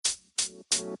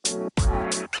Welcome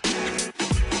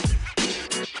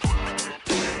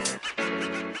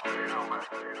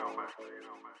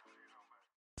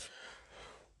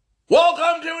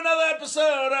to another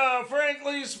episode of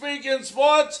Frankly Speaking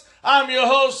Sports. I'm your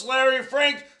host, Larry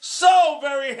Frank. So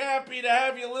very happy to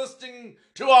have you listening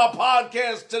to our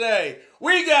podcast today.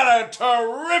 We got a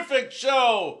terrific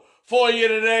show for you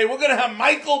today. We're going to have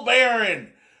Michael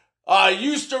Barron.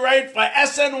 Used to write for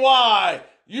SNY,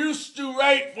 used to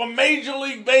write for Major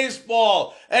League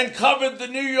Baseball, and covered the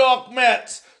New York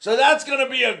Mets. So that's going to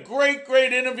be a great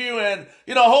interview, and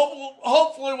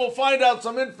hopefully we'll find out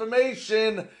some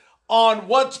information on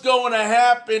what's going to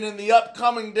happen in the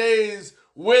upcoming days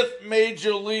with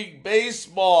Major League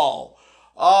Baseball.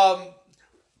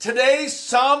 Today,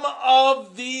 some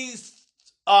of these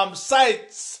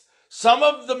sites, some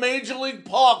of the Major League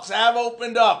parks have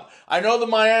opened up. I know the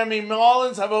Miami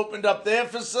Marlins have opened up their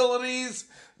facilities.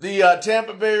 The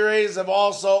Tampa Bay Rays have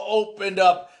also opened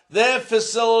up their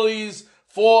facilities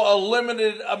for a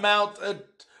limited amount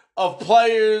of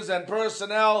players and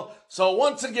personnel. So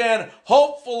once again,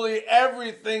 hopefully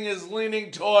everything is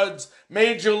leaning towards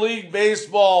Major League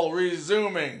Baseball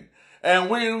resuming. And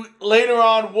we later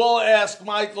on will ask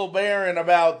Michael Barron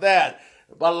about that.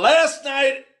 But last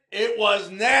night it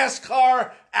was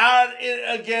NASCAR out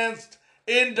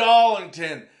in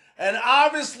Darlington. And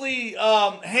obviously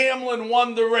Hamlin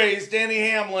won the race, Danny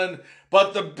Hamlin.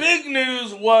 But the big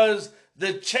news was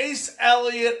the Chase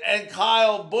Elliott and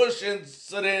Kyle Busch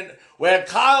incident, where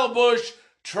Kyle Busch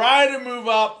tried to move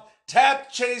up,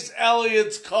 tapped Chase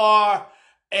Elliott's car,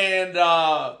 and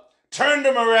turned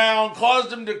him around,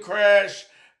 caused him to crash.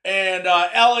 And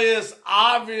Elliott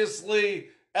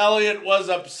was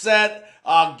upset,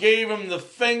 gave him the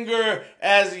finger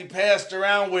as he passed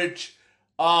around, which,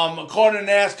 according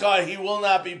to NASCAR, he will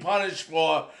not be punished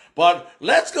for. But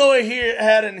let's go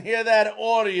ahead and hear that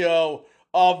audio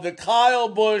of the Kyle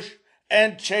Busch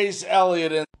and Chase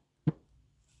Elliott.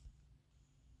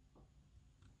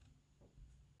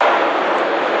 Well,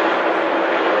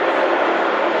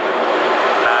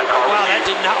 that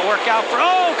did not work out for...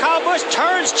 Oh, Kyle Busch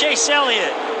turns Chase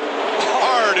Elliott.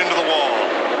 Hard into the wall.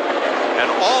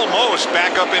 And almost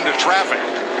back up into traffic.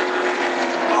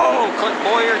 Oh, Clint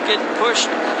Boyer getting pushed.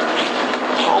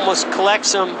 Almost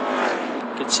collects him.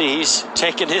 You can see he's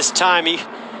taking his time.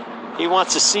 He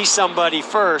wants to see somebody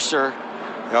first, or...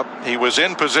 Yep, he was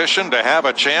in position to have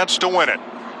a chance to win it.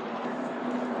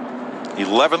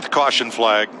 11th caution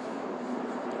flag.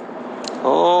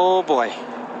 Oh, boy.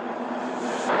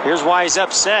 Here's why he's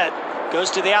upset.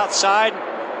 Goes to the outside,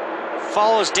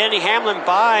 follows Denny Hamlin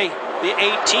by the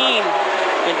 18,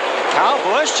 and Kyle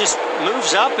Busch just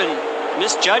moves up and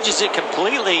misjudges it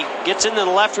completely. Gets into the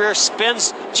left rear,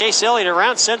 spins Chase Elliott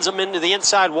around, sends him into the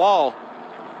inside wall.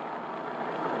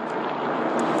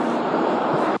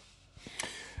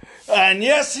 And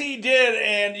yes, he did.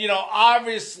 And,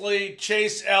 obviously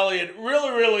Chase Elliott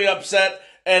really upset.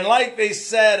 And like they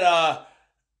said,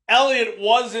 Elliott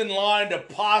was in line to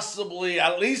possibly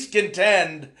at least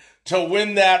contend to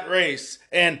win that race.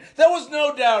 And there was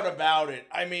no doubt about it.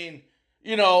 I mean,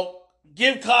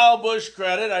 give Kyle Busch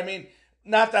credit. I mean,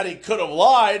 not that he could have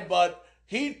lied, but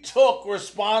he took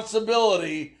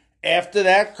responsibility after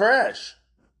that crash.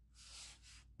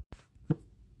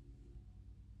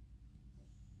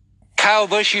 Kyle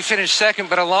Busch, you finished second,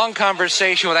 but a long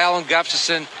conversation with Alan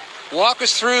Gustafson. Walk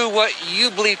us through what you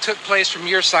believe took place from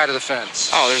your side of the fence.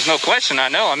 Oh, there's no question. I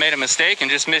know I made a mistake and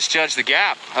just misjudged the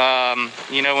gap.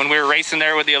 When we were racing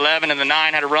there with the 11 and the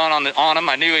 9 had a run on him,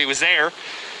 I knew he was there.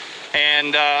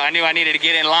 And I knew I needed to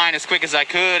get in line as quick as I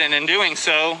could. And in doing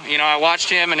so, I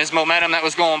watched him and his momentum that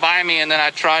was going by me. And then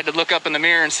I tried to look up in the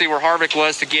mirror and see where Harvick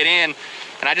was to get in.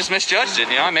 And I just misjudged it.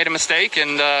 I made a mistake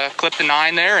and clipped the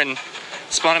 9 there and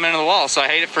spun him into the wall. So I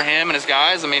hate it for him and his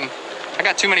guys. I mean, I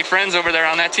got too many friends over there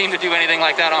on that team to do anything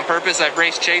like that on purpose. I've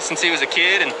raced Chase since he was a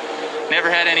kid and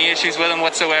never had any issues with him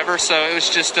whatsoever. So it was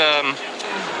just a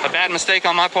bad mistake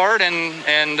on my part, and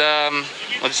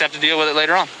we'll just have to deal with it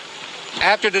later on.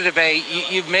 After the debate,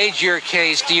 you've made your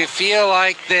case. Do you feel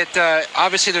like that,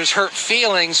 obviously there's hurt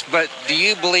feelings, but do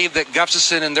you believe that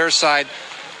Gustafson and their side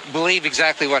believe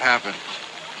exactly what happened?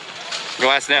 Go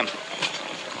ask them.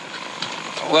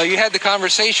 Well, you had the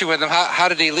conversation with them. How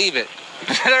did he leave it?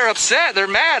 They're upset. They're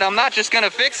mad. I'm not just going to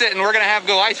fix it and we're going to have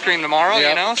go ice cream tomorrow,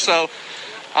 Yep. So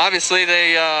obviously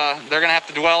they're going to have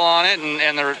to dwell on it,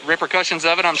 and the repercussions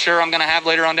of it I'm sure I'm going to have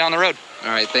later on down the road. All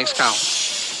right. Thanks, Kyle.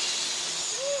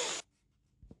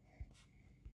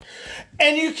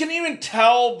 And you can even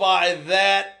tell by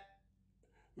that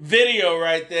video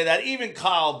right there that even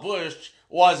Kyle Busch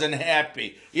wasn't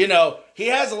happy. You know, he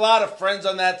has a lot of friends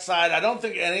on that side. I don't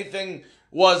think anything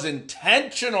was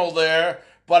intentional there,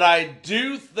 but I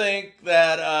do think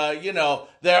that, you know,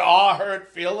 there are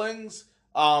hurt feelings.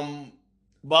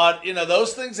 But, you know,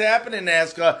 those things happen in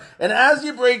NASCAR. And as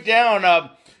you break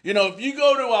down, you know, if you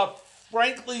go to a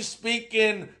Frankly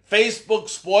Speaking Facebook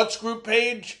sports group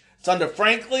page, it's under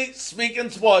Frankly Speaking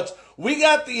Sports. We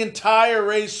got the entire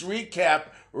race recap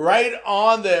right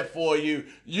on there for you.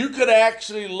 You could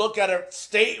actually look at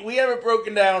it. We have it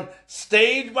broken down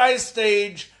stage by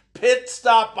stage, pit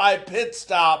stop by pit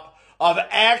stop of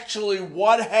actually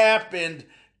what happened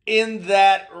in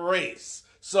that race.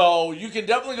 So you can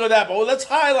definitely go that. But let's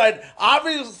highlight,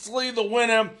 obviously the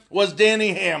winner was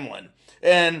Denny Hamlin.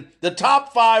 And the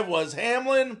top 5 was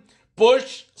Hamlin,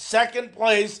 Busch, second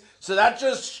place. So that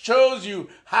just shows you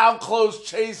how close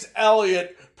Chase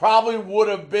Elliott probably would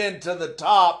have been to the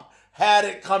top had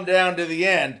it come down to the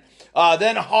end.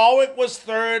 Then Harvick was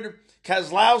third,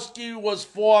 Keselowski was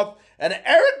fourth, and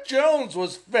Eric Jones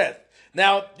was fifth.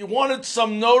 Now, you wanted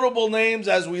some notable names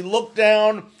as we look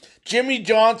down. Jimmy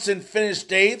Johnson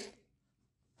finished eighth.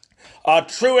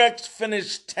 Truex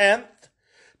finished 10th.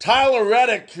 Tyler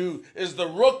Reddick, who is the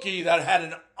rookie that had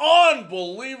an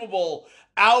unbelievable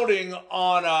outing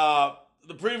on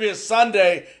the previous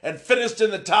Sunday and finished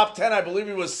in the top 10, I believe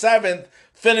he was 7th,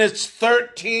 finished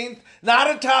 13th.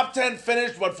 Not a top 10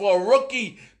 finish, but for a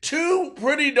rookie, 2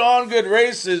 pretty darn good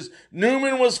races.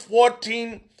 Newman was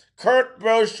 14th, Kurt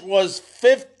Busch was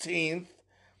 15th,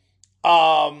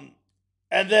 and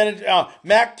then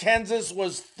Matt Kenseth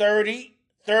was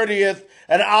 30th,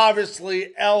 and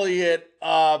obviously Elliott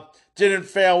didn't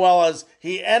fare well as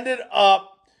he ended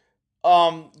up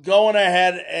going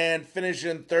ahead and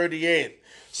finishing 38th.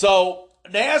 So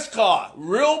NASCAR,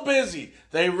 real busy.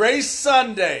 They raced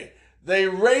Sunday. They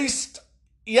raced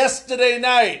yesterday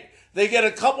night. They get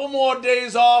a couple more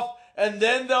days off, and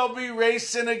then they'll be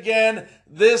racing again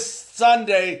this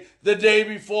Sunday, the day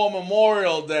before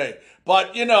Memorial Day.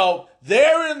 But, you know,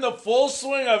 they're in the full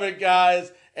swing of it,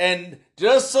 guys. And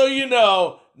just so you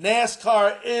know,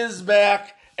 NASCAR is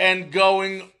back and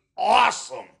going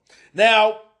awesome.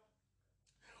 Now,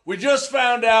 we just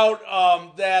found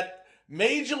out that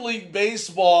Major League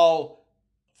Baseball,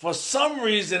 for some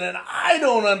reason, and I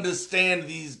don't understand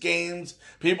these games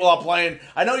people are playing.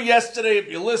 I know yesterday, if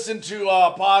you listen to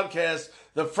our podcast,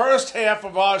 the first half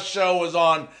of our show was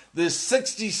on this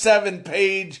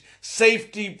 67-page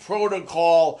safety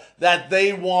protocol that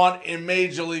they want in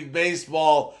Major League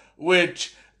Baseball,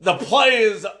 which the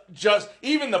players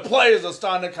even the players are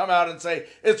starting to come out and say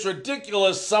it's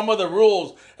ridiculous, some of the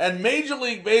rules. And Major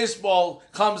League Baseball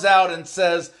comes out and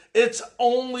says it's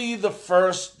only the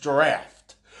first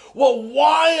draft. Well,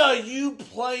 why are you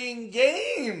playing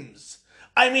games?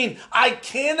 I mean, I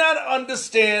cannot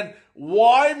understand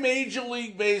why Major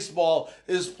League Baseball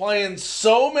is playing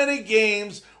so many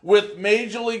games with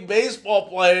Major League Baseball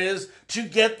players to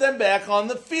get them back on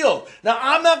the field. Now,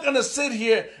 I'm not going to sit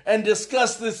here and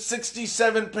discuss this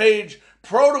 67-page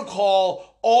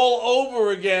protocol all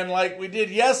over again like we did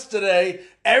yesterday.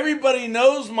 Everybody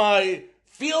knows my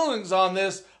feelings on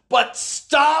this, but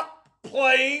stop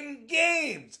playing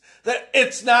games. That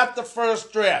it's not the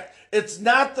first draft. It's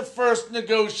not the first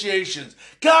negotiations.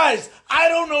 Guys, I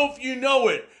don't know if you know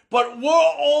it, but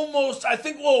I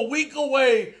think we're a week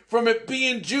away from it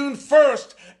being June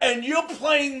 1st, and you're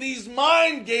playing these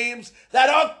mind games that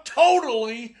are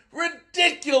totally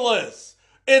ridiculous.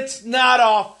 It's not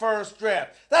our first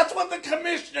draft. That's what the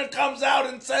commissioner comes out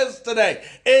and says today.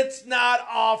 It's not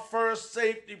our first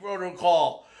safety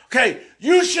protocol. Okay,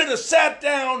 you should have sat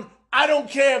down, I don't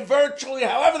care, virtually,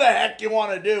 however the heck you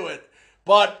want to do it,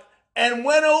 and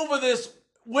went over this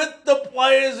with the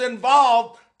players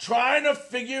involved, trying to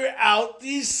figure out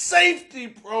these safety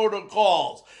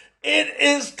protocols. It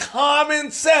is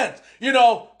common sense,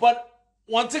 but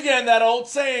once again, that old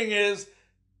saying is,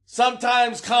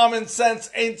 sometimes common sense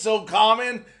ain't so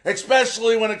common,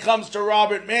 especially when it comes to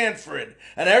Robert Manfred.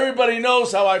 And everybody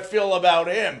knows how I feel about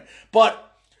him.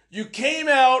 But you came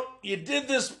out, you did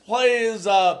this players'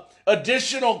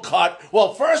 additional cut.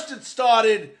 Well, first it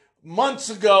started months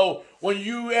ago when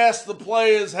you asked the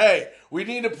players, hey, we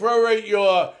need to prorate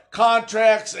your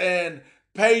contracts and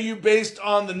pay you based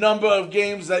on the number of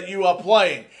games that you are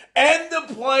playing. And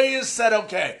the players said,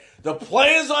 okay. The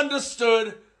players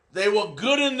understood. They were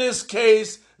good in this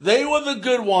case. They were the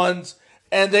good ones.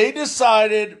 And they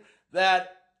decided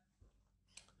that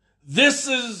this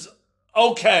is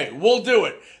okay. We'll do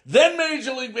it. Then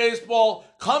Major League Baseball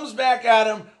comes back at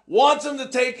him, wants him to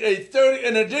take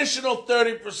an additional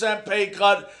 30% pay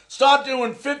cut, start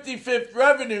doing 50-50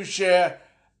 revenue share.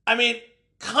 I mean,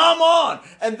 Come on.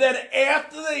 And then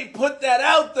after they put that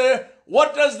out there,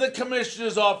 what does the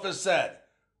commissioner's office say?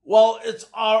 Well, it's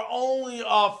only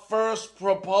our first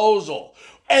proposal.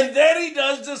 And then he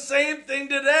does the same thing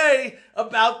today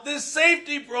about this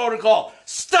safety protocol.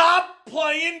 Stop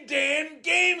playing damn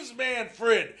games,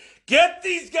 Manfred. Get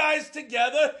these guys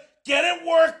together. Get it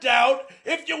worked out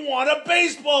if you want a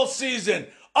baseball season.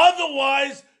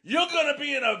 Otherwise, you're going to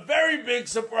be in a very big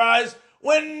surprise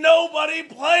when nobody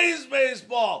plays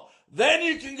baseball. Then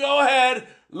you can go ahead,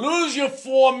 lose your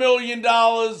 $4 million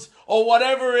or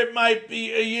whatever it might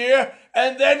be a year,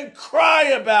 and then cry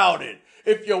about it.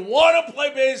 If you want to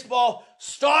play baseball,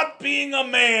 start being a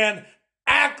man,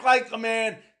 act like a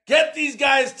man, get these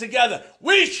guys together.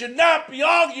 We should not be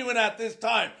arguing at this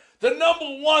time. The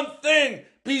number one thing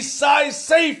besides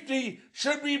safety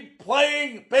should be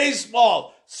playing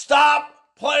baseball. Stop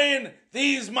playing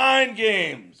these mind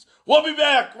games. We'll be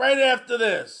back right after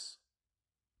this.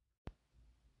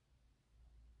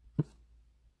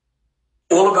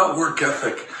 All about work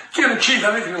ethic. You can't achieve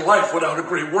anything in life without a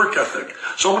great work ethic.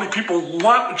 So many people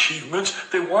want achievements,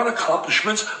 they want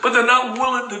accomplishments, but they're not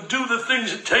willing to do the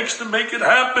things it takes to make it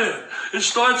happen. It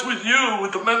starts with you,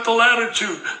 with the mental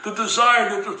attitude, the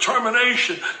desire, the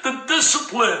determination, the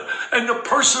discipline, and the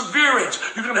perseverance.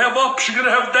 You're going to have ups, you're going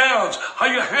to have downs. How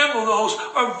you handle those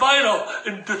are vital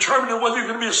in determining whether you're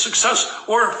going to be a success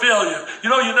or a failure. You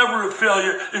know, you're never a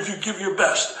failure if you give your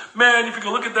best. Man, if you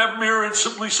can look at that mirror and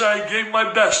simply say, I gave my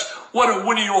best, what a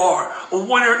winner you are. A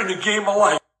winner in the game of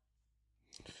life.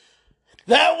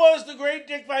 That was the great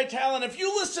Dick Vitale. And if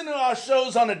you listen to our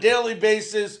shows on a daily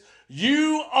basis,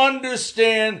 you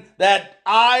understand that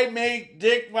I make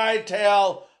Dick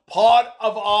Vitale part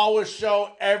of our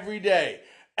show every day.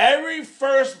 Every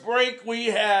first break we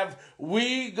have,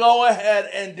 we go ahead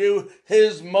and do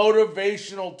his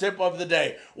motivational tip of the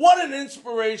day. What an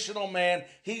inspirational man.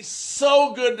 He's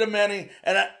so good to many.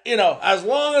 And, as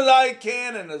long as I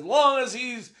can and as long as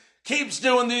he keeps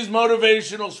doing these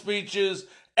motivational speeches,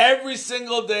 every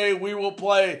single day we will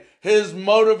play his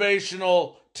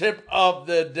motivational tip of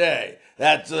the day.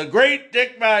 That's the great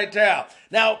Dick Vitale.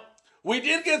 Now, we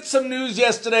did get some news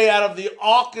yesterday out of the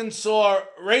Arkansas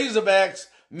Razorbacks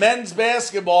men's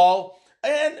basketball,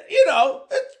 and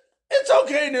it's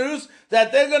okay news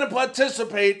that they're going to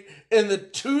participate in the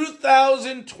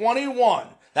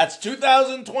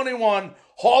 2021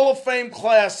 Hall of Fame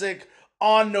Classic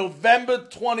on November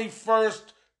 21st,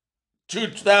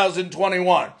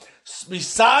 2021.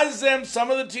 Besides them,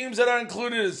 some of the teams that are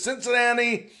included is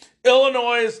Cincinnati,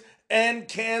 Illinois, and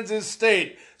Kansas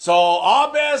State. So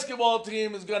our basketball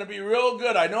team is going to be real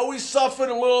good. I know we suffered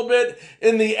a little bit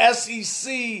in the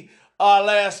SEC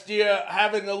last year,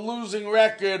 having a losing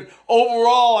record.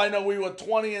 Overall, I know we were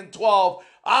 20-12.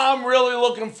 I'm really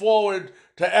looking forward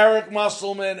to Eric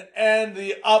Musselman and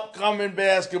the upcoming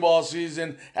basketball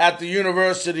season at the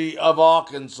University of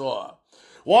Arkansas.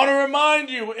 Want to remind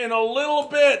you, in a little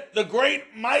bit, the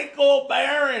great Michael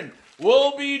Barron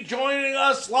will be joining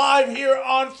us live here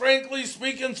on Frankly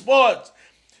Speaking Sports.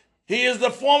 He is the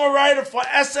former writer for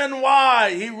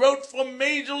SNY. He wrote for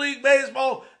Major League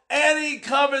Baseball, and he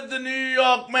covered the New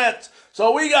York Mets.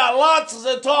 So we got lots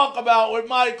to talk about with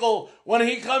Michael when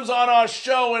he comes on our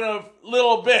show in a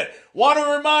little bit. Want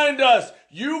to remind us,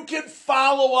 you can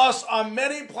follow us on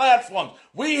many platforms.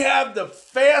 We have the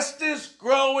fastest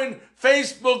growing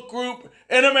Facebook group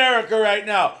in America right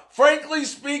now, Frankly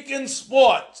Speaking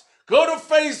Sports. Go to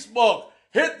Facebook,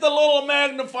 hit the little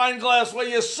magnifying glass where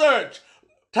you search.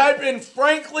 Type in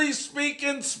Frankly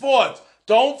Speaking Sports.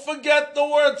 Don't forget the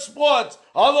word sports.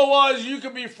 Otherwise, you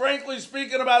could be frankly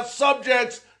speaking about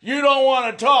subjects you don't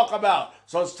want to talk about.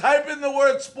 So type in the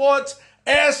word sports,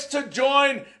 ask to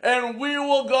join, and we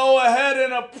will go ahead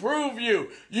and approve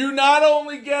you. You not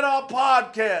only get our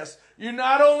podcast, you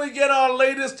not only get our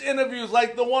latest interviews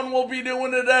like the one we'll be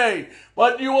doing today,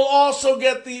 but you will also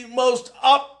get the most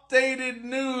updated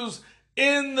news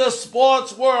in the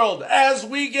sports world. As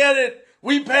we get it,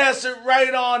 we pass it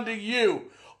right on to you.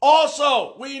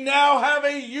 Also, we now have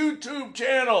a YouTube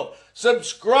channel.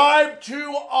 Subscribe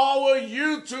to our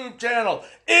YouTube channel.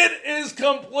 It is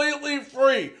completely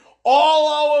free. All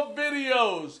our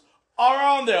videos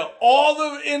are on there. All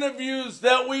the interviews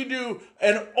that we do,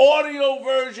 an audio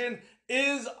version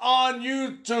is on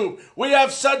YouTube. We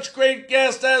have such great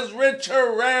guests as Rich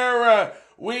Herrera.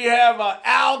 We have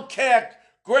Al Keck,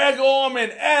 Greg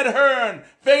Orman, Ed Hearn,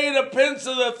 Veda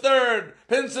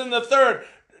Pinson III.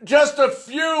 Just a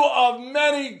few of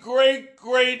many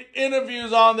great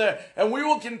interviews on there. And we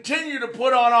will continue to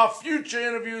put on our future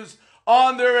interviews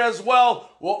on there as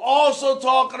well. We're also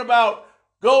talking about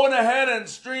going ahead and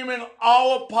streaming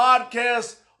our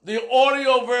podcast, the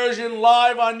audio version,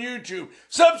 live on YouTube.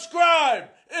 Subscribe.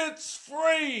 It's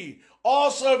free.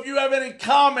 Also, if you have any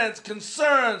comments,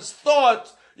 concerns,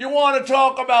 thoughts you want to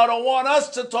talk about or want us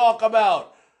to talk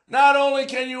about, not only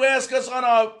can you ask us on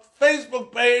our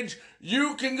Facebook page,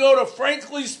 you can go to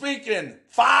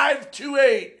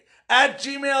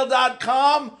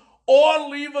franklyspeaking528@gmail.com or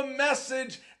leave a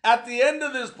message at the end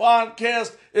of this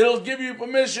podcast. It'll give you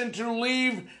permission to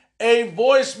leave a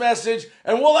voice message,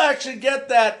 and we'll actually get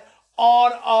that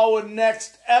on our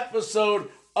next episode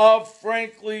of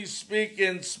Frankly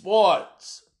Speaking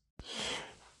Sports.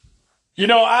 You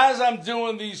know, as I'm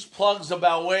doing these plugs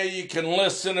about where you can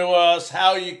listen to us,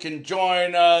 how you can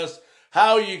join us,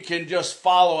 how you can just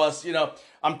follow us,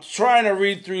 I'm trying to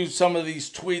read through some of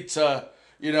these tweets.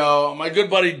 My good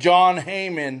buddy John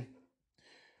Heyman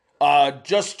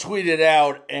just tweeted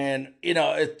out, and,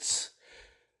 it's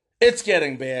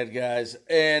getting bad, guys.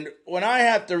 And when I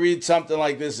have to read something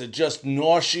like this, it just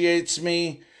nauseates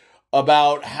me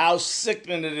about how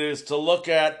sickening it is to look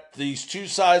at these two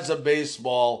sides of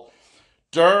baseball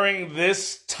during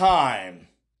this time.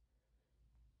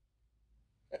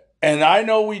 And I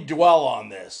know we dwell on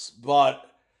this, but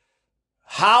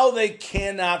how they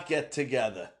cannot get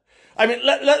together. I mean,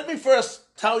 let me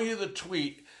first tell you the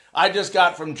tweet I just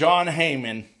got from John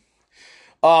Heyman.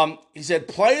 He said,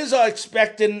 players are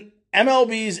expecting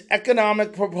MLB's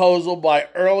economic proposal by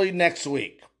early next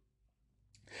week.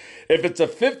 If it's a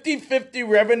 50-50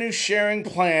 revenue sharing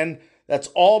plan, that's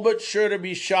all but sure to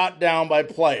be shot down by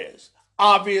players.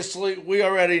 Obviously, we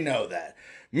already know that.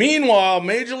 Meanwhile,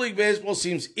 Major League Baseball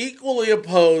seems equally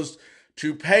opposed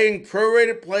to paying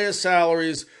prorated player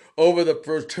salaries over the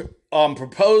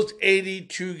proposed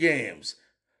 82 games.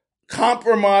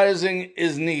 Compromising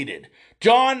is needed.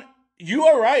 John, you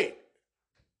are right.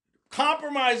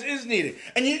 Compromise is needed.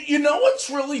 And you know what's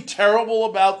really terrible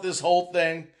about this whole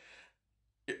thing?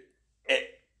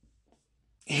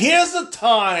 Here's a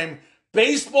time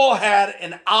baseball had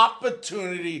an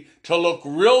opportunity to look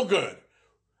real good.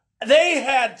 They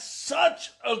had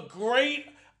such a great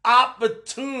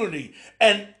opportunity.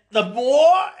 And the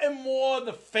more and more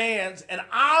the fans, and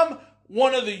I'm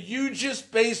one of the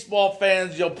hugest baseball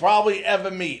fans you'll probably ever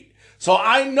meet. So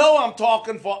I know I'm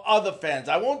talking for other fans.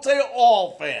 I won't say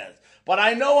all fans, but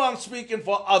I know I'm speaking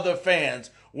for other fans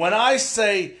when I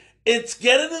say it's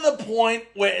getting to the point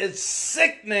where it's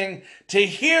sickening to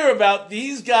hear about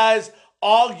these guys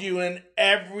arguing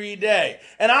every day.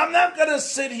 And I'm not going to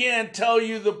sit here and tell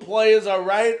you the players are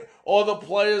right or the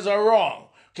players are wrong.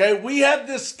 Okay, we have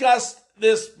discussed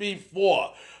this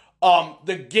before.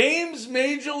 The games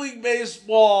Major League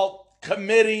Baseball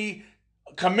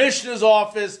Commissioner's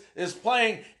Office is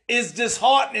playing is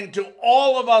disheartening to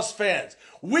all of us fans.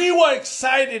 We were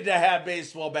excited to have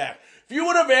baseball back. If you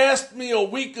would have asked me a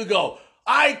week ago,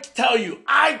 I tell you,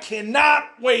 I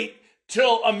cannot wait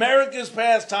till America's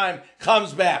pastime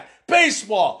comes back.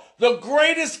 Baseball, the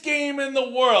greatest game in the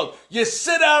world. You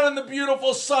sit out in the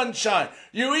beautiful sunshine.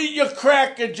 You eat your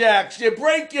Cracker Jacks. You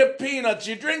break your peanuts.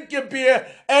 You drink your beer.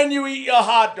 And you eat your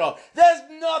hot dog. There's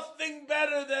nothing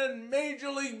better than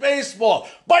Major League Baseball.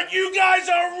 But you guys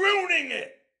are ruining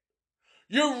it.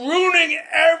 You're ruining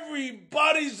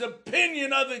everybody's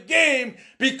opinion of the game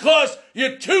because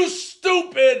you're too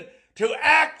stupid to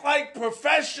act like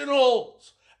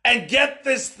professionals and get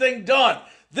this thing done.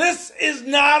 This is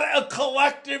not a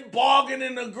collective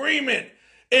bargaining agreement.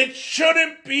 It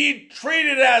shouldn't be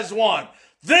treated as one.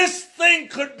 This thing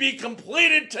could be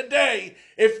completed today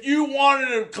if you wanted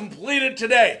to complete it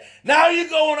today. Now you're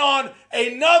going on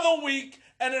another week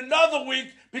and another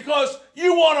week because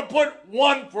you want to put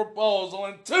one proposal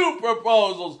and two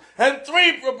proposals and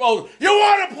three proposals. You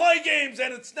want to play games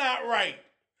and it's not right.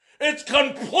 It's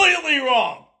completely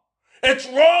wrong. It's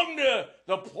wrong to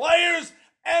the players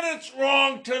and it's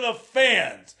wrong to the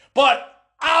fans. But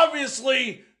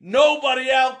obviously, nobody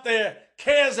out there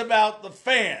cares about the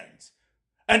fans.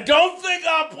 And don't think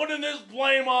I'm putting this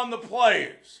blame on the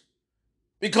players,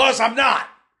 because I'm not.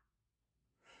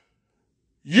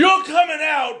 You're coming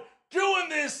out doing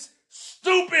this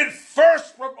stupid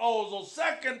first proposal,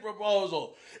 second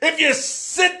proposal. If you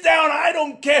sit down, I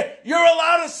don't care. You're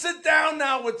allowed to sit down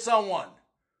now with someone.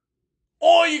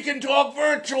 Or you can talk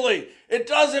virtually. It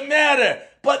doesn't matter.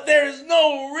 But there is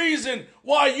no reason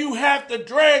why you have to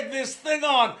drag this thing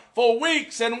on for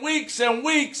weeks and weeks and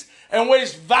weeks and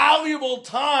waste valuable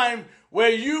time where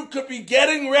you could be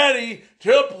getting ready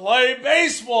to play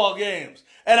baseball games.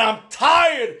 And I'm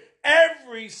tired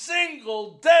every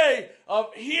single day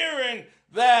of hearing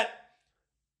that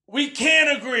we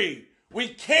can't agree. We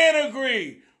can't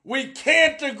agree. we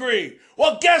can't agree.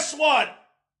 Well, guess what?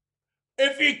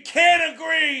 If you can't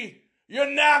agree, you're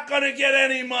not going to get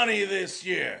any money this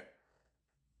year.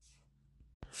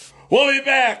 We'll be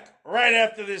back right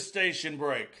after this station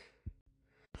break.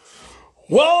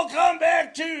 Welcome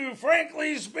back to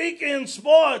Frankly Speaking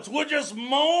Sports. We're just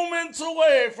moments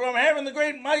away from having the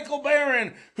great Michael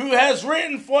Barron, who has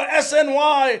written for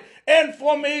SNY and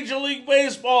for Major League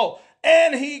Baseball,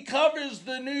 and he covers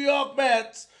the New York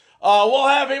Mets. We'll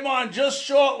have him on just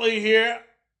shortly here.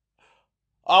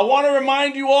 I want to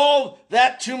remind you all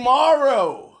that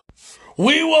tomorrow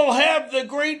we will have the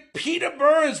great Peter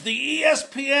Burns, the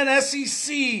ESPN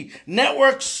SEC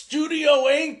Network studio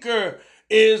anchor,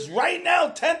 is right now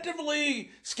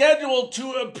tentatively scheduled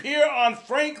to appear on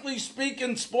Frankly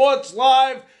Speaking Sports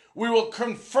Live. We will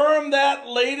confirm that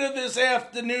later this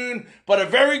afternoon, but a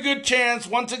very good chance,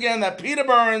 once again, that Peter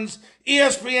Burns,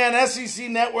 ESPN SEC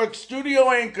Network studio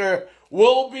anchor,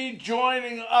 will be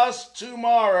joining us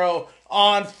tomorrow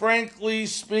on Frankly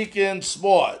Speaking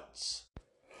Sports.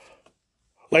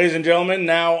 Ladies and gentlemen,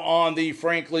 now on the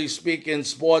Frankly Speaking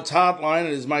Sports Hotline,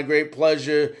 it is my great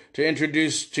pleasure to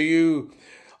introduce to you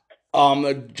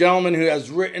a gentleman who has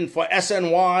written for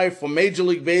SNY, for Major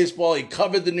League Baseball. He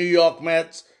covered the New York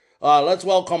Mets. Let's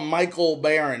welcome Michael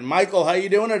Barron. Michael, how you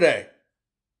doing today?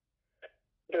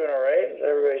 Doing all right.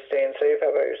 Everybody's staying safe. How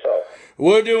about yourself?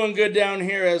 We're doing good down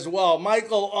here as well.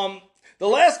 Michael, the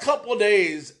last couple of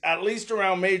days, at least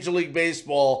around Major League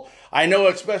Baseball, I know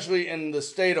especially in the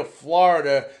state of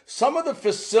Florida, some of the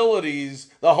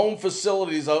facilities, the home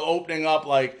facilities are opening up,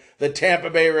 like the Tampa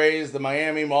Bay Rays, the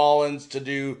Miami Marlins, to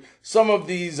do some of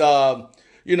these,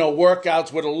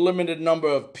 workouts with a limited number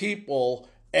of people.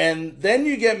 And then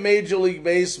you get Major League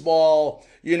Baseball,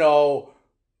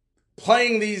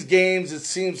 playing these games, it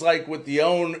seems like with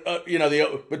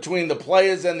between the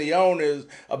players and the owners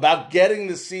about getting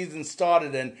the season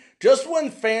started. And just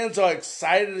when fans are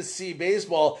excited to see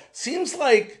baseball, seems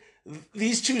like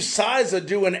these two sides are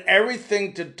doing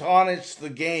everything to tarnish the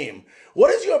game.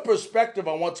 What is your perspective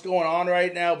on what's going on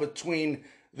right now between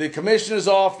the commissioner's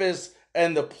office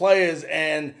and the players?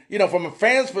 And, from a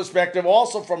fan's perspective,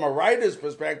 also from a writer's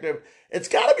perspective, it's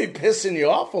got to be pissing you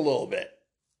off a little bit.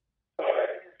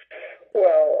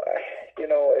 Well,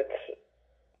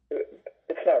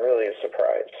 it's not really a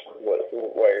surprise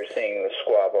why you're seeing the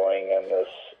squabbling and this,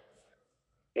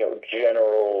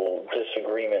 general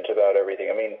disagreement about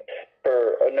everything. I mean,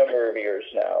 for a number of years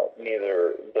now,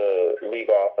 neither the league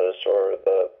office or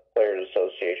the Players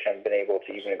Association have been able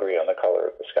to even agree on the color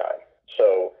of the sky.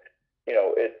 So,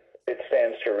 it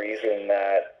stands to reason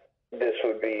that this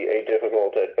would be a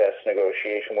difficult at best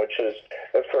negotiation, which is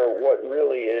for what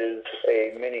really is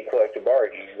a mini collective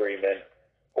bargaining agreement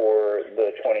for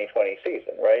the 2020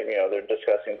 season, right? They're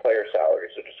discussing player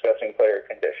salaries, they're discussing player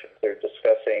conditions, they're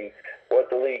discussing what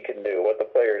the league can do, what the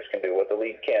players can do, what the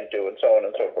league can't do, and so on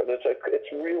and so forth.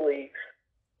 It's really,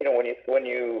 when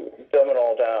you dumb it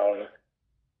all down,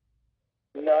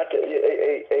 not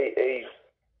a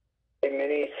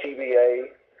mini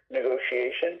CBA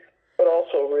negotiation, but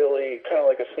also really kind of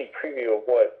like a sneak preview of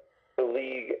what the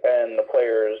league and the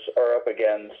players are up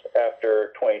against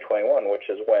after 2021, which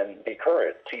is when the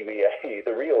current CBA,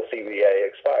 the real CBA,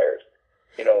 expires.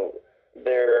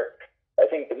 I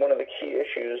think that one of the key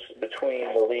issues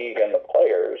between the league and the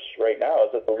players right now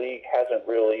is that the league hasn't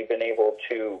really been able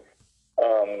to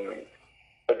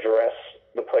address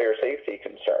the player safety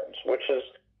concerns, which is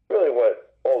really what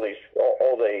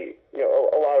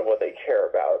a lot of what they care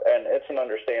about, and it's an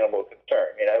understandable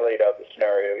concern. I laid out the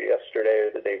scenario yesterday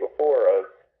or the day before of,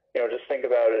 just think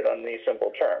about it on these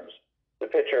simple terms. The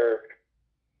pitcher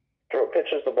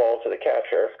pitches the ball to the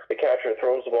catcher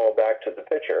throws the ball back to the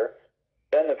pitcher,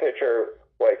 then the pitcher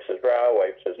wipes his brow,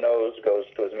 wipes his nose, goes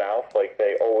to his mouth like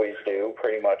they always do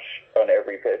pretty much on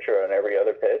every pitch or on every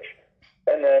other pitch,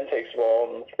 and then takes the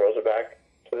ball and throws it back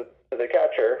to the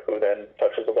catcher, who then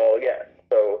touches the ball again.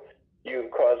 So you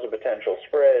cause a potential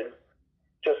spread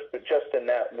just in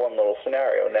that one little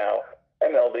scenario. Now,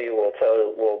 MLB will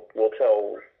tell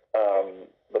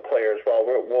the players, well,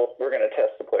 we're going to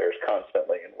test the players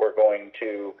constantly, and we're going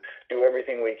to do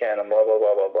everything we can and blah blah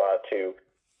blah blah blah to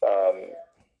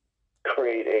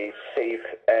create a safe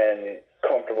and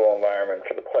comfortable environment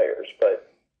for the players.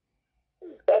 But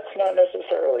that's not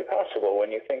necessarily possible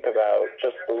when you think about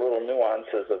just the little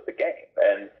nuances of the game,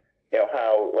 and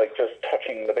how just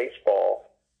touching the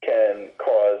baseball can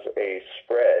cause a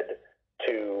spread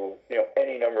to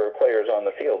any number of players on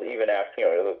the field, even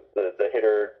after the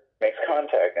hitter makes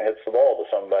contact and hits the ball to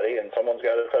somebody, and someone's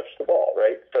got to touch the ball,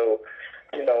 right? So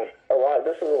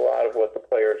this is a lot of what the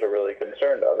players are really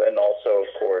concerned of. And also, of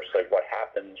course, like what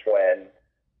happens when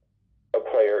a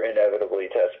player inevitably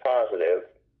tests positive,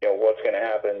 what's going to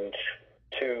happen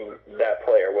to that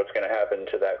player, what's going to happen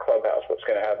to that clubhouse, what's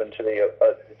going to happen to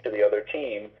the other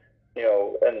team,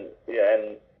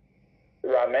 and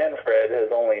Rob Manfred has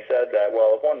only said that,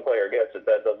 well, if one player gets it,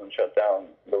 that doesn't shut down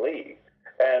the league.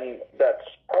 And that's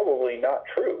probably not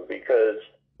true, because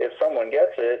if someone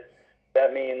gets it,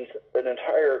 that means an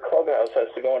entire clubhouse has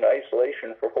to go into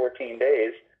isolation for 14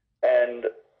 days, and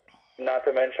not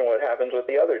to mention what happens with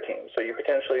the other teams. So you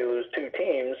potentially lose two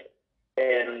teams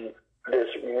in this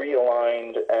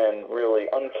realigned and really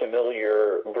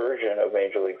unfamiliar version of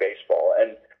Major League Baseball.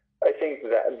 And I think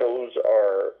that those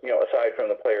are, aside from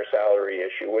the player salary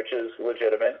issue, which is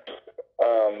legitimate,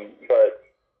 but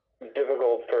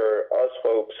difficult for us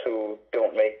folks who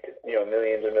don't make,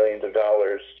 millions and millions of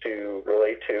dollars to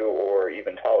relate to or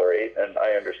even tolerate. And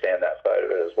I understand that side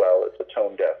of it as well. It's a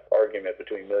tone-deaf argument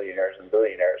between millionaires and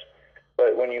billionaires.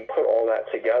 But when you put all that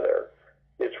together,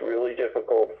 it's really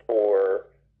difficult for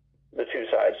the two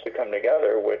sides to come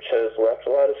together, which has left a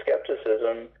lot of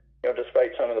skepticism,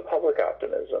 despite some of the public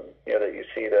optimism, that you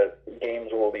see that games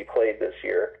will be played this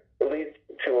year. It leads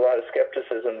to a lot of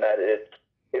skepticism that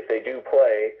if they do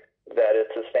play, that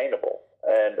it's sustainable.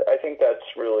 And I think that's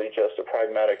really just a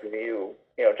pragmatic view,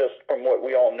 just from what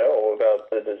we all know about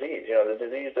the disease. The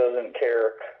disease doesn't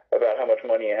care about how much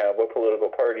money you have, what political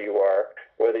party you are,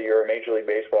 whether you're a Major League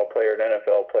Baseball player, an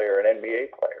NFL player, an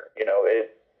NBA player.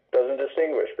 It doesn't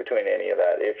distinguish between any of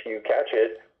that. If you catch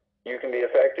it, you can be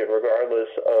affected regardless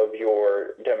of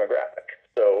your demographic.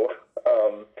 So,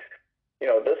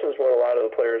 this is what a lot of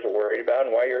the players are worried about,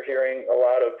 and why you're hearing a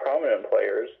lot of prominent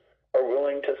players are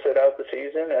willing to sit out the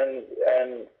season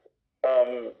and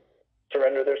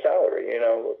surrender their salary,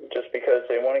 just because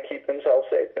they want to keep themselves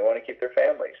safe. They want to keep their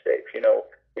families safe.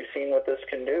 We've seen what this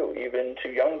can do, even to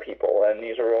young people, and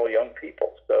these are all young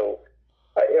people. So,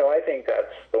 I think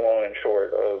that's the long and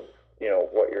short of,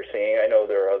 what you're seeing. I know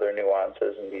there are other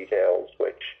nuances and details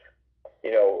which,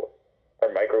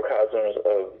 are microcosms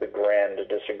of the grand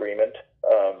disagreement.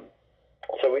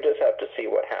 So we just have to see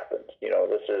what happens.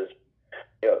 This is,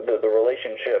 the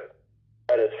relationship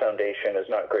at its foundation is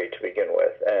not great to begin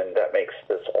with, and that makes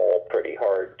this all pretty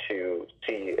hard to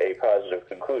see a positive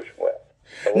conclusion with.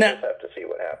 So we'll just have to see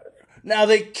what happens. Now,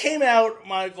 they came out,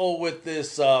 Michael, with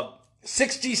this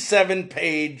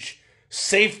 67-page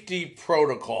safety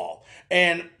protocol.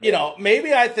 And,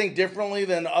 maybe I think differently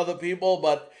than other people,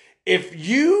 but if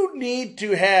you need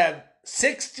to have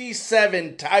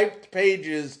 67 typed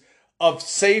pages of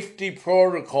safety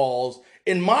protocols,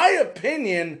 in my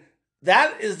opinion,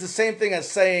 that is the same thing as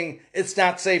saying it's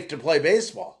not safe to play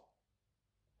baseball.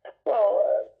 Well,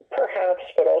 perhaps,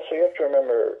 but also you have to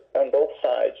remember on both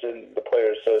sides, in the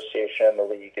Players Association and the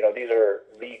league, these are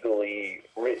legally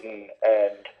written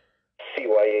and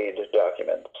CYA'd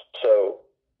documents. So,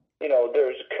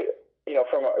 there's,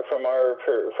 from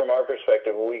our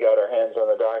perspective, we got our hands on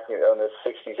the document, on this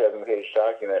 67-page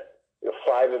document.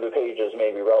 5 of the pages may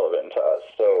be relevant to us.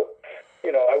 So,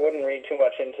 I wouldn't read too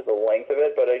much into the length of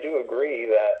it, but I do agree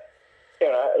that,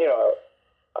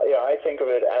 I think of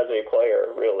it as a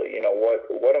player, really.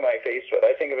 What am I faced with?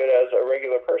 I think of it as a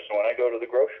regular person when I go to the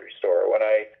grocery store, when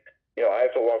I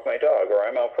have to walk my dog, or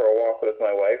I'm out for a walk with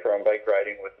my wife, or I'm bike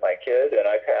riding with my kid, and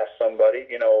I pass somebody.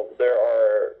 There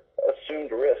are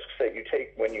assumed risks that you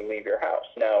take when you leave your house.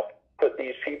 Now, put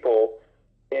these people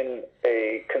in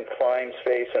a confined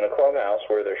space in a clubhouse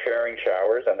where they're sharing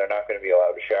showers and they're not going to be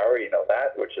allowed to shower,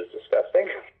 which is disgusting.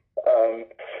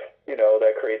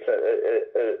 That creates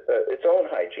its own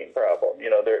hygiene problem.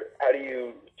 How do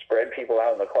you spread people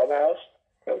out in the clubhouse?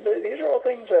 These are all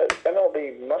things that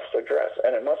MLB must address,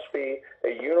 and it must be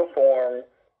a uniform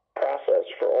process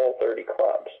for all 30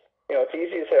 clubs. It's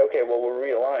easy to say, okay, well, we'll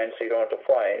realign so you don't have to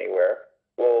fly anywhere.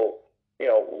 We'll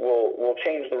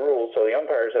change the rules so the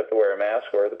umpires have to wear a mask,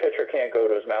 or the pitcher can't go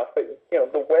to his mouth. But,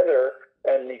 the weather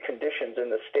and the conditions in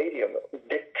the stadium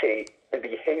dictate the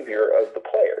behavior of the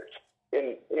players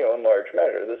in large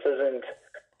measure. This isn't,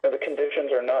 the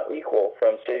conditions are not equal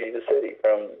from city to city,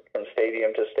 from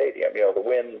stadium to stadium. The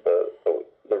wind,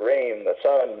 the rain, the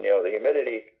sun, the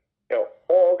humidity,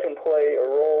 all can play a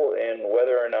role in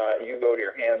whether or not you go to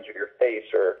your hands or your face,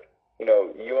 or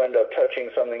you end up touching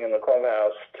something in the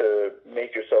clubhouse to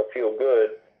make yourself feel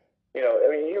good.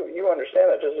 You understand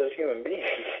that just as human beings.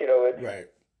 Right.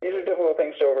 These are difficult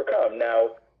things to overcome.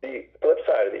 Now, the flip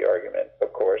side of the argument,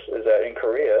 of course, is that in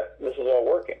Korea, this is all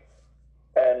working.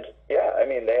 And,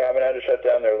 they haven't had to shut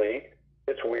down their league.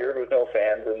 It's weird with no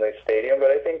fans in the stadium, but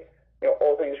I think,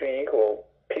 all things being equal,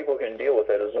 people can deal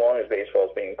with it as long as baseball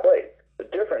is being played. The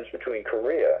difference between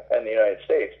Korea and the United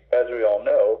States, as we all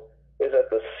know, is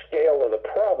that the scale of the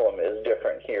problem is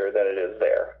different here than it is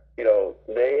there.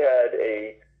 They had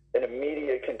an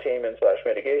immediate containment /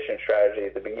 mitigation strategy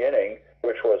at the beginning,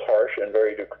 which was harsh and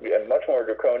and much more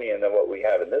draconian than what we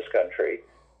have in this country.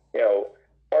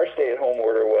 Our stay-at-home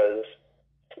order was,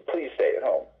 please stay at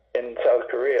home. In South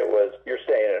Korea, it was, you're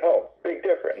staying at home. Big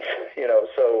difference.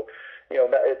 So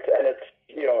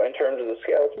in terms of the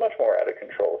scale, it's much more out of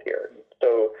control here.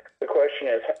 So the question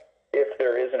is, if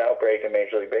there is an outbreak in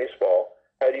Major League Baseball,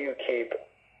 how do you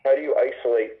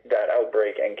isolate that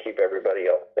outbreak and keep everybody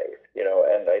else safe?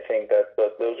 And I think that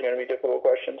those are going to be difficult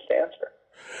questions to answer.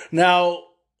 Now,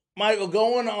 Michael,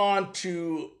 going on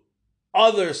to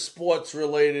other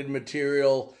sports-related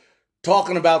material,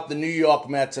 talking about the New York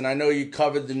Mets, and I know you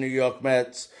covered the New York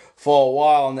Mets for a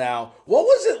while now. What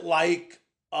was it like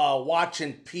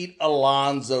watching Pete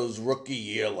Alonso's rookie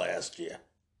year last year?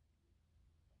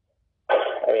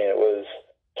 I mean, it was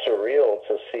surreal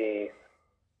to see,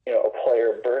 a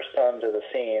player burst onto the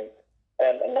scene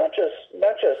and not just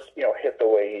hit the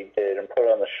way he did and put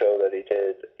on the show that he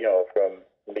did, from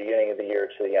the beginning of the year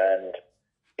to the end,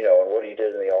 and what he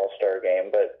did in the All-Star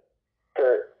game, but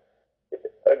for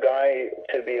a guy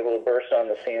to be able to burst on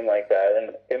the scene like that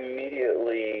and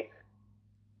immediately,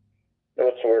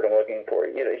 what's the word I'm looking for?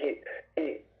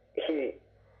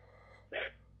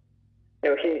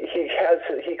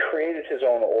 He created his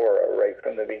own aura right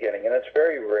from the beginning, and it's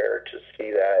very rare to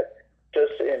see that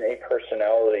just in a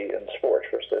personality in sports,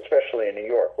 especially in New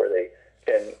York, where they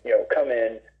can come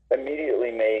in,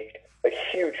 immediately make a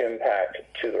huge impact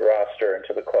to the roster and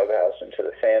to the clubhouse and to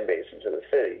the fan base and to the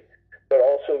city, but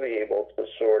also be able to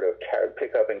sort of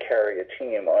pick up and carry a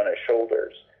team on his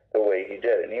shoulders the way he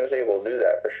did. And he was able to do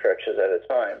that for stretches at a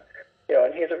time.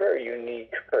 And he's a very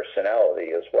unique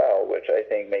personality as well, which I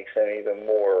think makes him even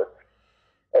more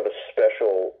of a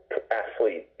special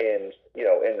athlete in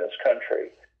this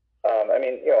country.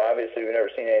 Obviously we've never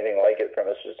seen anything like it from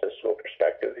a statistical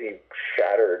perspective. He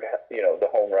shattered, the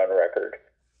home run record.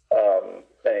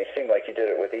 And he seemed like he did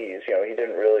it with ease. He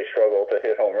didn't really struggle to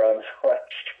hit home runs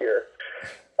last year.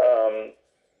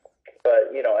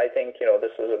 But I think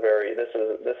this is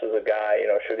a guy.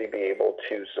 Should he be able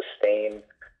to sustain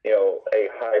a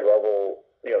high level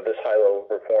this high level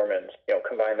performance,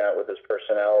 combine that with his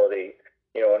personality,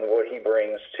 and what he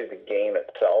brings to the game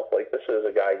itself. Like, this is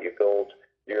a guy you build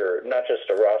your not just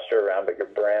a roster around, but your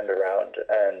brand around,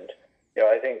 and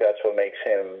I think that's what makes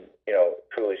him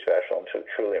truly special and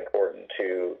truly important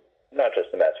to not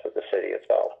just the Mets but the city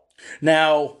itself.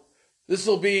 Now, this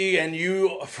will be, and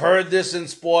you've heard this in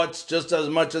sports just as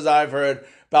much as I've heard,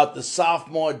 about the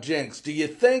sophomore jinx. Do you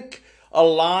think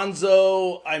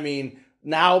Alonso,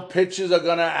 now pitchers are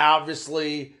going to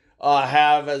obviously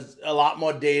have a lot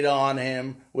more data on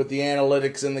him with the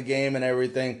analytics in the game and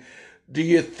everything. Do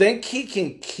you think he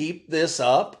can keep this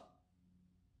up?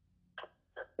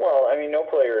 Well, no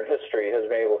player in history has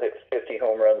been able to hit 50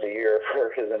 home runs a year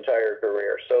for his entire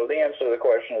career. So the answer to the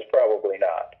question is probably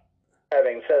not.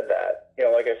 Having said that,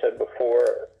 like I said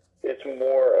before, it's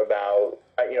more about,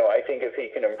 I think if he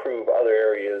can improve other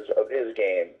areas of his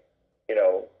game,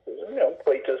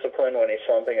 plate discipline when he's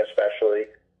slumping especially,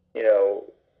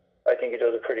 I think he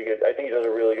does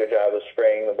a really good job of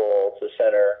spraying the ball to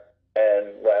center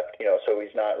and left, so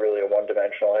he's not really a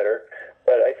one-dimensional hitter.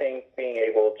 But I think being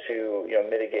able to,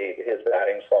 mitigate his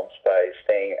batting slumps by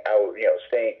staying out,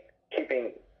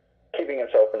 keeping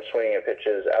himself from swinging at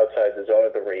pitches outside the zone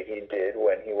at the rate he did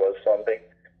when he was slumping,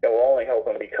 will only help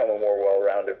him become a more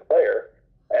well-rounded player.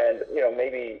 And,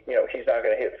 maybe, he's not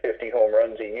going to hit 50 home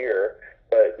runs a year,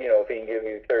 but, if he can give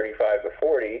you 35 to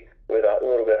 40 with a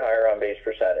little bit higher on-base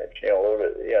percentage, a little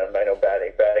bit, I know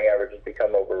batting average has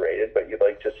become overrated, but you'd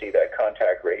like to see that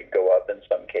contact rate go up in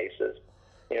some cases,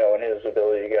 and his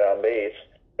ability to get on base.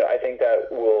 I think that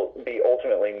will be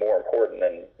ultimately more important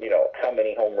than, how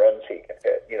many home runs he can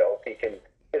hit. If he can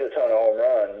hit a ton of home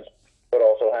runs, but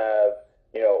also have,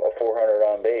 a 400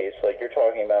 on base, like, you're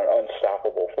talking about an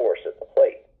unstoppable force at the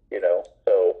plate,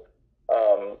 So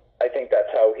I think that's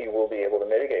how he will be able to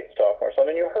mitigate the sophomore slump.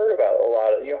 You heard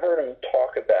him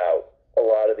talk about a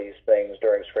lot of these things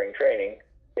during spring training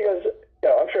because,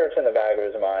 I'm sure it's in the back of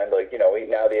his mind, like,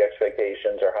 now the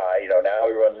expectations are high, now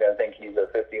everyone's going to think he's a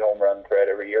 50 home run threat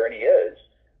every year, and he is,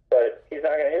 but he's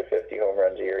not going to hit 50 home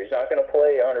runs a year. He's not going to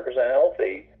play 100%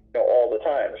 healthy, all the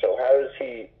time. So how does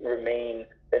he remain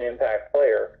an impact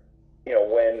player,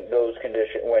 when those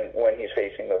conditions, when he's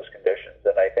facing those conditions?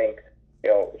 And I think,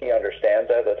 he understands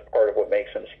that. That's part of what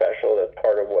makes him special. That's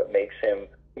part of what makes him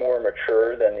more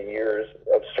mature than the years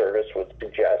of service would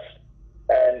suggest.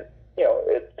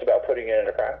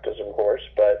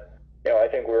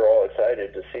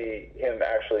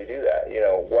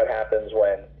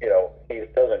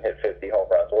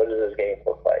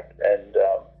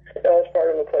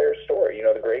 their story. You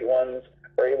know, the great ones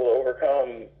are able to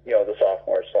overcome, you know, the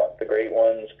sophomore slump. The great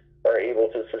ones are able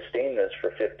to sustain this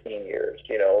for 15 years.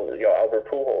 You know, Albert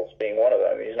Pujols being one of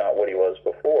them. He's not what he was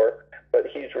before, but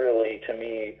he's really, to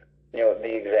me, you know,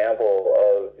 the example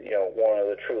of, you know, one of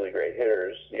the truly great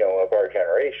hitters, you know, of our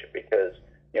generation, because,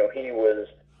 you know, he was,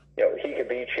 you know, he could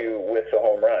beat you with the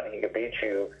home run. He could beat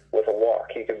you with a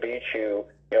walk. He could beat you,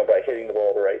 you know, by hitting the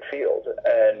ball to right field.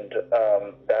 And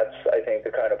that's, I think,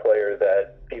 the kind of player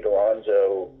that Pete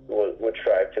Alonso would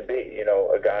strive to be, you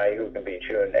know, a guy who can beat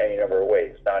you in any number of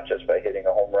ways, not just by hitting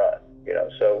a home run, you know.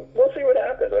 So we'll see what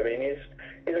happens. I mean,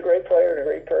 he's a great player and a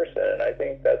great person, and I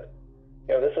think that,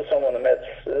 you know, this is someone the Mets,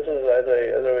 this is, as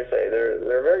I always say,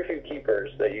 there are very few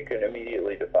keepers that you can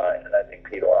immediately define, and I think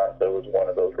Pete Alonso was one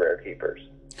of those rare keepers.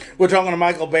 We're talking to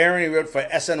Michael Barron. He wrote for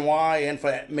SNY and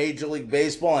for Major League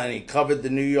Baseball, and he covered the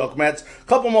New York Mets. A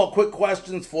couple more quick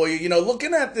questions for you. You know,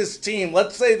 looking at this team,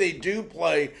 let's say they do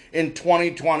play in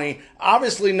 2020.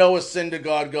 Obviously, Noah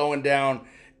Syndergaard going down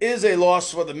is a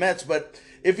loss for the Mets, but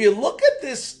if you look at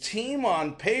this team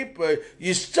on paper,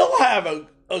 you still have a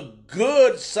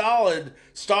good, solid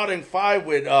starting five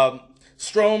with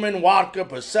Stroman, Watka,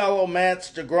 Porcello, Matz,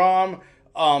 DeGrom.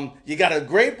 You got a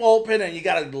great bullpen, and you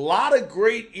got a lot of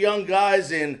great young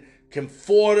guys in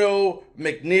Conforto,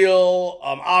 McNeil,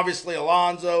 obviously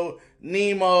Alonso,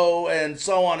 Nemo, and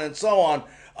so on and so on.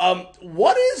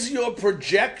 What is your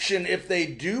projection if they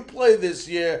do play this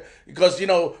year? Because, you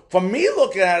know, for me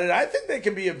looking at it, I think they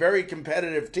can be a very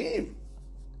competitive team.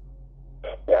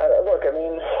 Yeah, look, I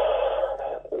mean,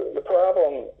 the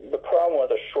problem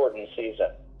with a shortened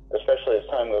season, especially as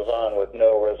time goes on with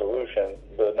no resolution,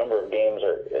 the number of games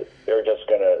are just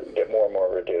going to get more and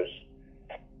more reduced.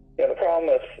 You know, the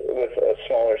problem with a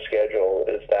smaller schedule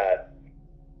is that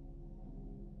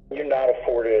you're not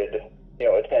afforded, you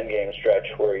know, a 10-game stretch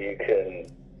where you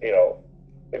can, you know,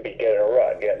 maybe get in a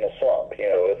run, get in a slump. You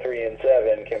know, a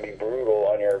 3-7 can be brutal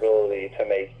on your ability to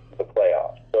make the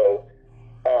playoffs. So,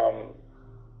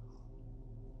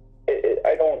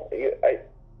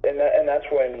 and that's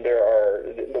when there are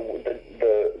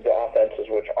the offenses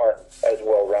which aren't as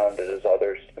well rounded as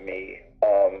others to me,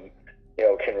 you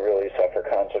know, can really suffer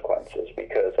consequences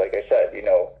because, like I said, you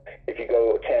know, if you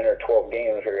go 10 or 12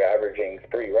 games where you're averaging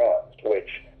 3 runs, which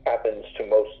happens to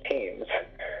most teams,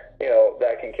 you know,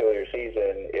 that can kill your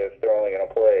season if they're only going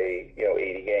to play, you know,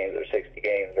 80 games or 60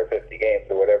 games or 50 games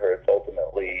or whatever it's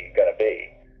ultimately going to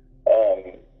be.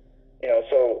 You know,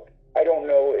 so I don't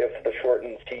know if the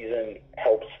shortened season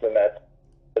helps the Mets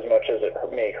as much as it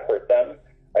may hurt them.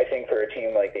 I think for a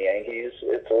team like the Yankees,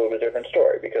 it's a little bit different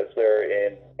story because they're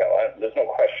in, you know, there's no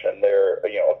question they're,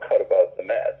 you know, a cut above the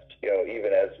Mets, you know,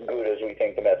 even as good as we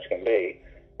think the Mets can be.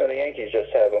 You know, the Yankees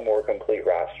just have a more complete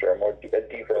roster, a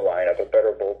deeper lineup, a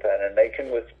better bullpen, and they can,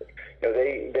 you know,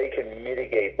 they can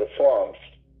mitigate the slumps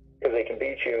because they can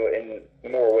beat you in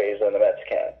more ways than the Mets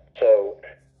can. So,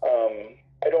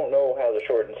 I don't know how the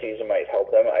shortened season might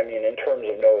help them. I mean, in terms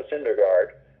of Noah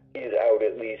Syndergaard, he's out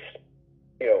at least,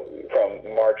 you know,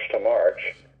 from March to March.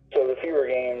 So the fewer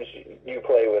games you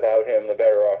play without him, the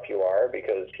better off you are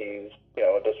because he's, you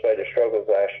know, despite his struggles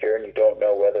last year, and you don't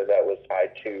know whether that was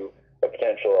tied to a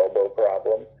potential elbow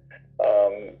problem.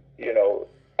 You know,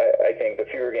 I think the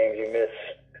fewer games you miss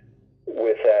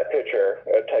with that pitcher,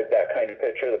 that kind of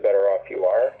pitcher, the better off you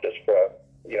are, just from,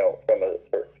 you know,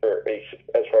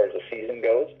 as far as the season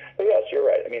goes. But yes, you're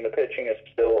right. I mean, the pitching is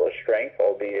still a strength,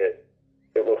 albeit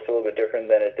it looks a little bit different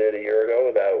than it did a year ago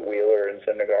without Wheeler and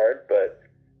Syndergaard. But,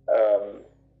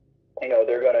 you know,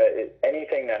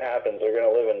 anything that happens, they're going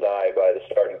to live and die by the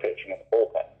starting pitching and the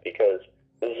bullpen because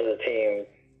this is a team,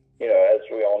 you know, as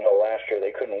we all know last year,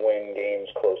 they couldn't win games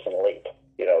close and late.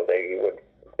 You know, they would,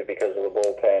 because of the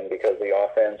bullpen, because the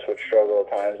offense would struggle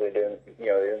at times. They didn't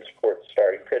support the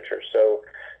starting pitcher. So,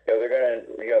 you know,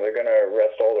 they're gonna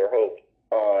rest all their hope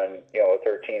on, you know, a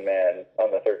 13-man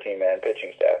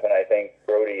pitching staff. And I think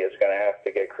Brody is going to have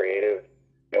to get creative,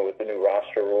 you know, with the new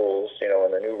roster rules, you know,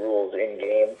 and the new rules in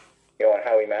game, you know, and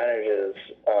how he manages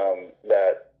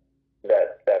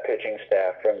that pitching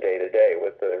staff from day to day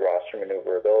with the roster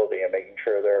maneuverability and making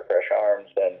sure there are fresh arms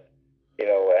and, you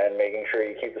know, and making sure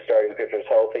you keep the starting pitchers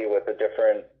healthy with a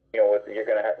different, you know, you're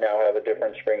going to now have a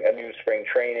new spring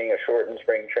training, a shortened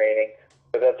spring training.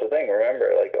 But that's the thing,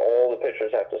 remember, like all the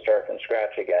pitchers have to start from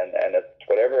scratch again, and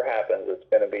whatever happens, it's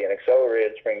going to be an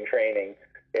accelerated spring training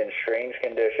in strange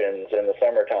conditions in the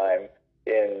summertime.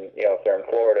 You know, if they're in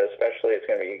Florida, especially, it's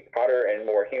going to be hotter and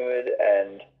more humid,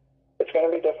 and it's going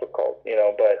to be difficult. You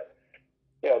know, but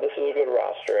you know, this is a good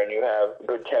roster, and you have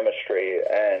good chemistry,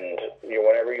 and you know,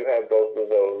 whenever you have both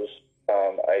of those,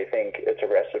 I think it's a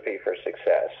recipe for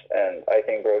success, and I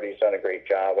think Brody's done a great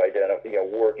job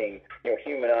working,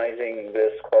 humanizing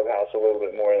this clubhouse a little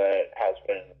bit more than it has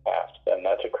been in the past, and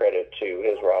that's a credit to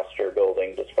his roster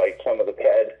building, despite some of the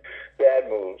bad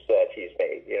moves that he's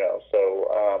made. So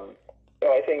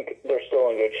I think they're still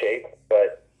in good shape,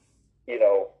 but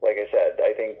like I said,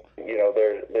 I think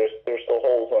there's still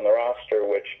holes on the roster,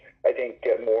 which I think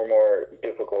get more and more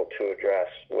difficult to address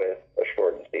with a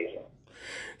shortened season.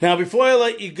 Now, before I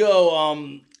let you go,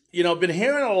 I've been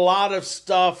hearing a lot of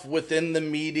stuff within the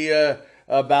media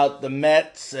about the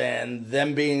Mets and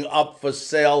them being up for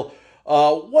sale.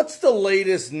 What's the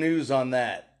latest news on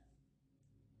that?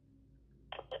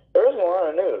 There isn't a lot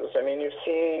of news. I mean, you've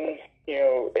seen,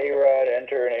 A-Rod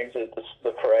enter and exit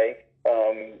the fray,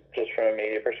 just from a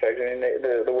media perspective. I mean,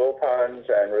 the Wilpons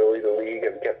and really the league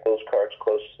have kept those cards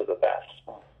close to the vest.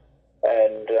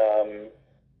 And,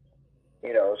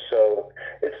 so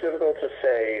it's difficult to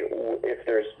say if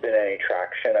there's been any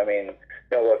traction. I mean,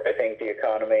 look, I think the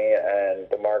economy and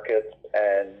the markets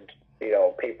and,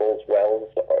 people's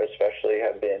wells especially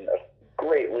have been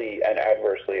greatly and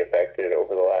adversely affected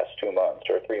over the last 2 months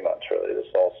or 3 months, really. This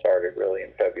all started really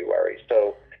in February.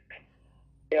 So,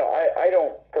 I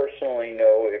don't personally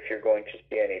know if you're going to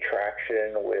see any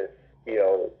traction with,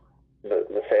 the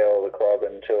sale of the club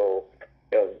until,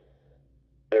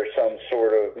 there's some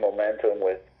sort of momentum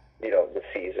with, the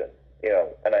season,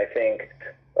 and I think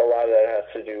a lot of that has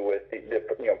to do with the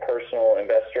personal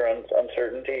investor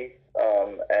uncertainty,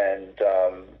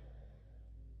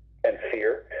 and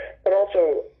fear, but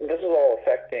also this is all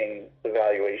affecting the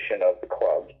valuation of the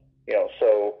club,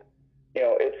 so,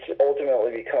 it's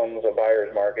ultimately becomes a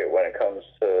buyer's market when it comes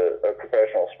to a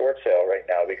professional sports sale right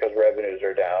now, because revenues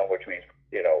are down, which means,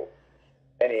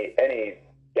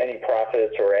 any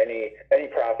profits or any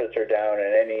profits are down,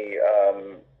 and any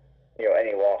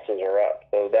losses are up.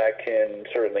 So that can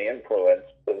certainly influence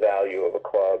the value of a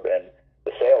club and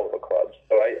the sale of a club.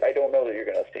 So I don't know that you're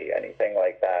going to see anything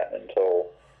like that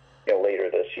until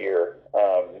later this year.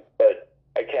 But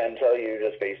I can tell you,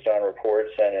 just based on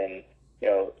reports and in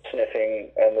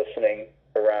sniffing and listening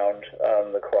around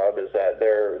the club, is that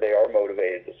they are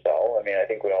motivated to sell. I mean, I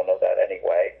think we all know that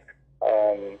anyway.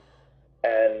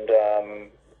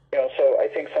 So I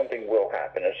think something will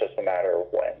happen. It's just a matter of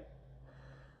when.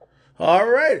 All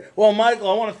right. Well, Michael,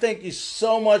 I want to thank you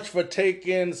so much for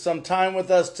taking some time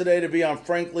with us today to be on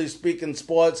Frankly Speaking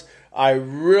Sports. I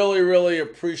really, really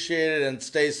appreciate it, and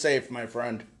stay safe, my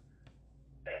friend.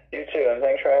 You too, and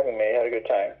thanks for having me. Had a good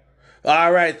time.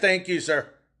 All right. Thank you, sir.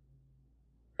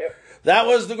 Yep. That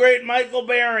was the great Michael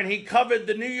Barron. He covered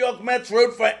the New York Mets,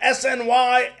 wrote for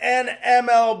SNY and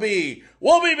MLB.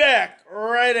 We'll be back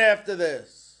right after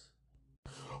this.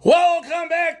 Welcome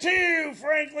back to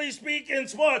Frankly Speaking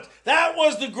Sports. That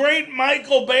was the great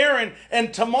Michael Barron.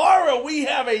 And tomorrow we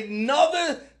have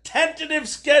another tentative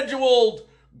scheduled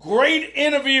great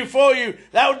interview for you.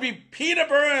 That would be Peter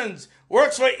Burns.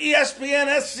 Works for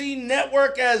ESPN SC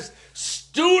Network as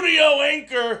studio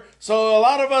anchor. So a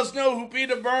lot of us know who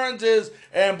Peter Burns is.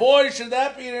 And boy, should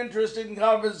that be an interesting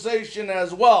conversation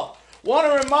as well. Want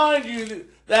to remind you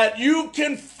that you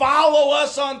can follow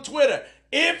us on Twitter.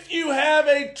 If you have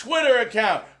a Twitter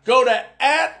account, go to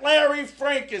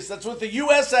 @LarryFrankus. That's with the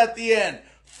US at the end.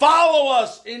 Follow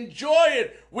us. Enjoy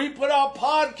it. We put our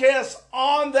podcasts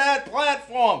on that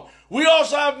platform. We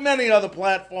also have many other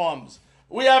platforms.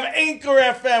 We have Anchor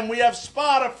FM. We have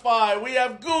Spotify. We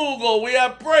have Google. We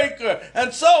have Breaker.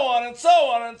 And so on and so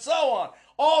on and so on.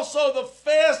 Also, the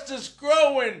fastest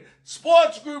growing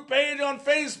sports group page on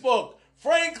Facebook,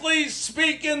 Frankly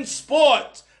Speaking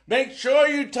Sports. Make sure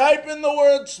you type in the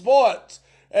word sports,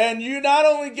 and you not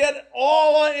only get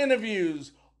all our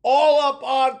interviews, all our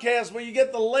podcasts, but you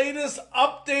get the latest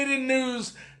updated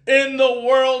news in the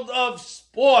world of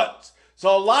sports.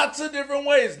 So lots of different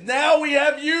ways. Now we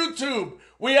have YouTube.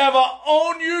 We have our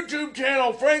own YouTube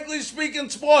channel, Frankly Speaking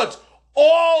Sports.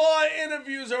 All our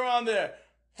interviews are on there.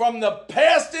 From the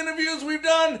past interviews we've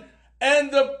done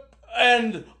and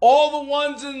all the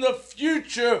ones in the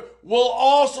future will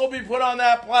also be put on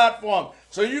that platform.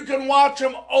 So you can watch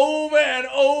them over and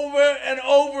over and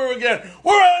over again.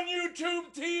 We're on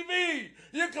YouTube TV.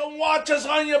 You can watch us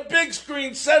on your big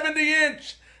screen,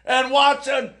 70-inch, and watch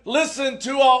and listen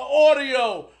to our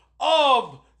audio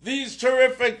of these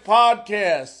terrific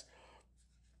podcasts.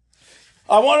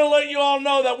 I want to let you all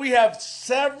know that we have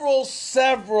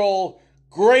several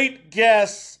great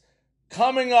guests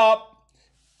coming up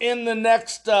in the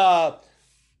next,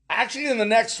 in the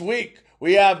next week.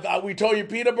 We told you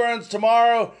Peter Burns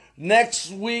tomorrow.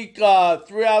 Next week,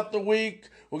 throughout the week,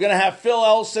 we're going to have Phil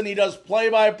Elson. He does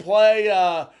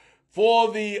play-by-play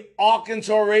for the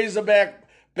Arkansas Razorback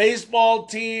baseball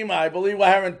team. I believe we're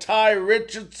having Ty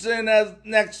Richardson as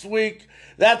next week.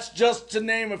 That's just to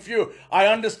name a few. I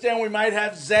understand we might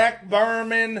have Zach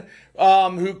Berman,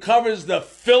 who covers the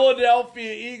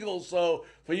Philadelphia Eagles. So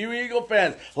for you Eagle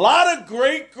fans, a lot of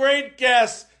great, great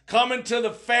guests coming to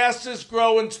the fastest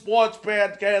growing sports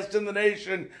podcast in the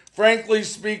nation, Frankly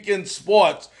Speaking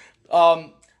Sports.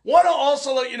 Want to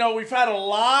also let you know we've had a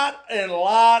lot and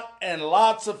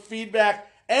lots of feedback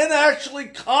and actually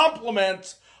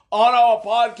compliments on our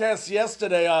podcast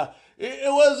yesterday.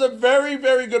 It was a very,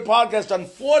 very good podcast.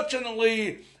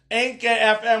 Unfortunately, Anchor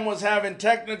FM was having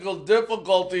technical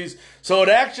difficulties, so it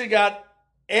actually got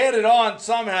added on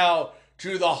somehow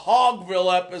to the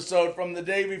Hogville episode from the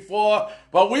day before.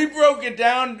 But we broke it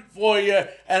down for you,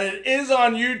 and it is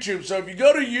on YouTube. So if you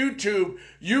go to YouTube,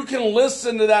 you can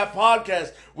listen to that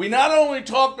podcast. We not only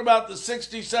talked about the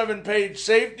 67-page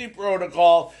safety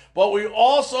protocol, but we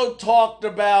also talked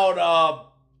about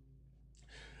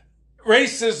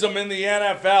racism in the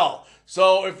NFL.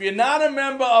 So if you're not a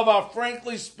member of our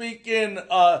Frankly Speaking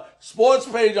sports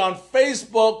page on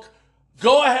Facebook,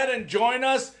 go ahead and join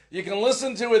us. You can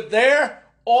listen to it there,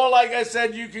 or like I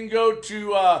said, you can go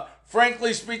to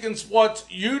Frankly Speaking Sports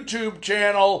YouTube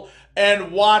channel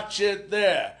and watch it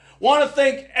there. Want to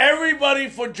thank everybody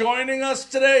for joining us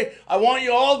today. I want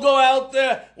you all to go out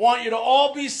there, want you to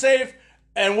all be safe,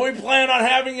 and we plan on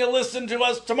having you listen to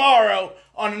us tomorrow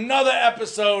on another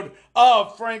episode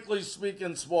of Frankly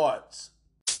Speaking Sports.